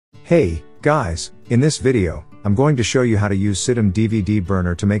Hey, guys, in this video, I'm going to show you how to use Cisdem DVD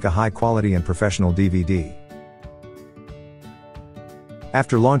Burner to make a high quality and professional DVD.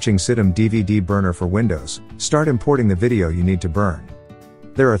 After launching Cisdem DVD Burner for Windows, start importing the video you need to burn.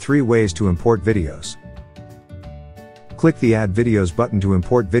 There are 3 ways to import videos. Click the Add Videos button to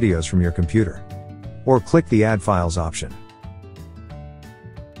import videos from your computer. Or click the Add Files option.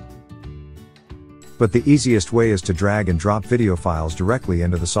 But the easiest way is to drag and drop video files directly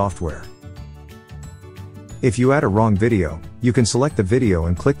into the software. If you add a wrong video, you can select the video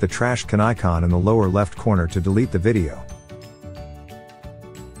and click the trash can icon in the lower left corner to delete the video.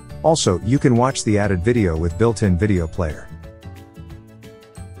 Also, you can watch the added video with built-in video player.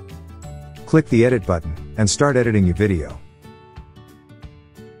 Click the Edit button, and start editing your video.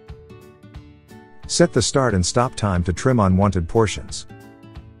 Set the start and stop time to trim unwanted portions.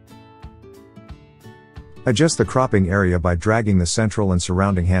 Adjust the cropping area by dragging the central and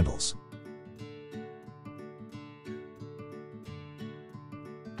surrounding handles.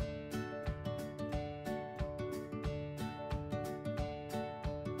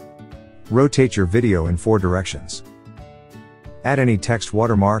 Rotate your video in 4 directions. Add any text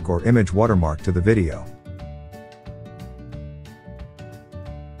watermark or image watermark to the video.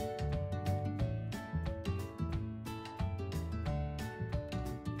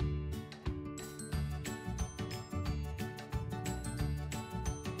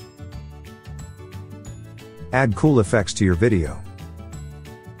 Add cool effects to your video.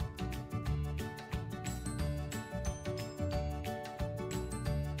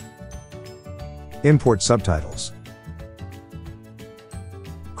 Import subtitles.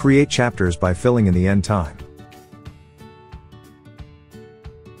 Create chapters by filling in the end time.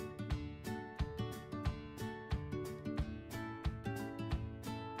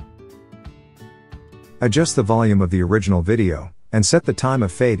 Adjust the volume of the original video, and set the time of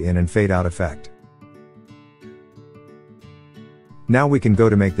fade in and fade out effect. Now we can go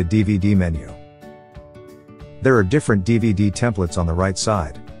to make the DVD menu. There are different DVD templates on the right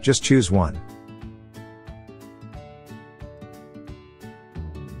side, just choose one.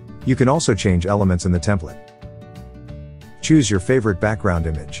 You can also change elements in the template. Choose your favorite background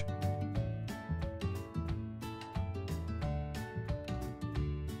image.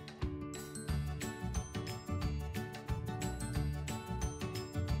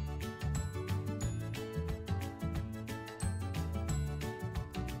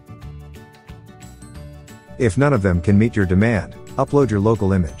 If none of them can meet your demand, upload your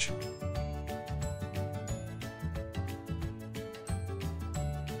local image.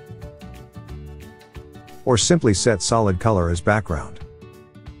 Or simply set solid color as background.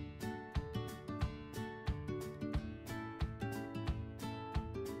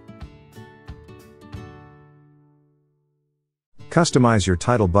 Customize your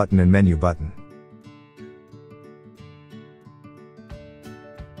title button and menu button.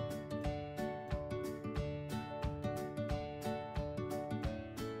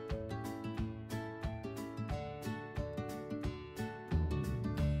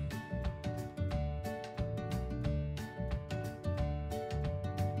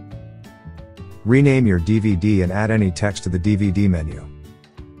 Rename your DVD and add any text to the DVD menu.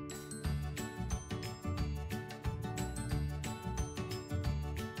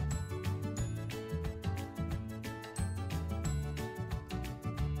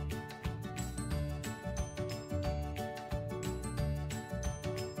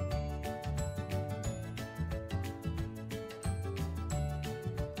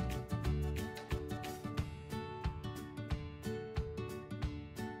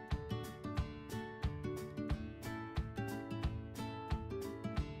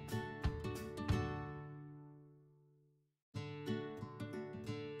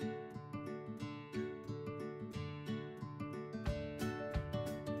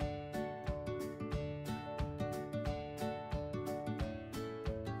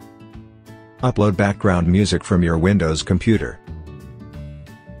 Upload background music from your Windows computer.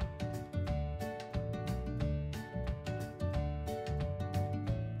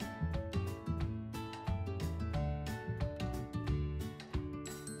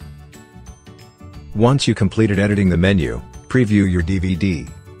 Once you completed editing the menu, preview your DVD.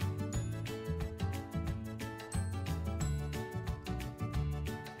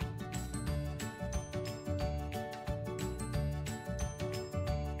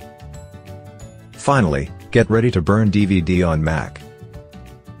 Finally, get ready to burn DVD on Mac.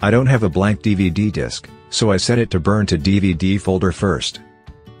 I don't have a blank DVD disk, so I set it to burn to DVD folder first.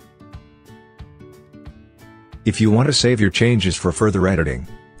 If you want to save your changes for further editing,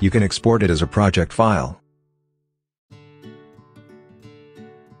 you can export it as a project file.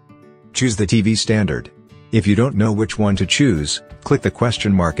 Choose the TV standard. If you don't know which one to choose, click the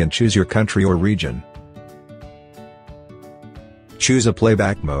question mark and choose your country or region. Choose a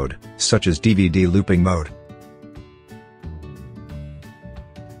playback mode, such as DVD looping mode.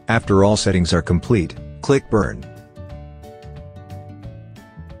 After all settings are complete, click Burn.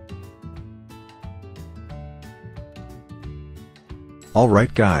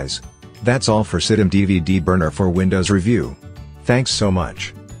 Alright guys. That's all for Cisdem DVD Burner for Windows review. Thanks so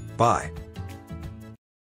much. Bye.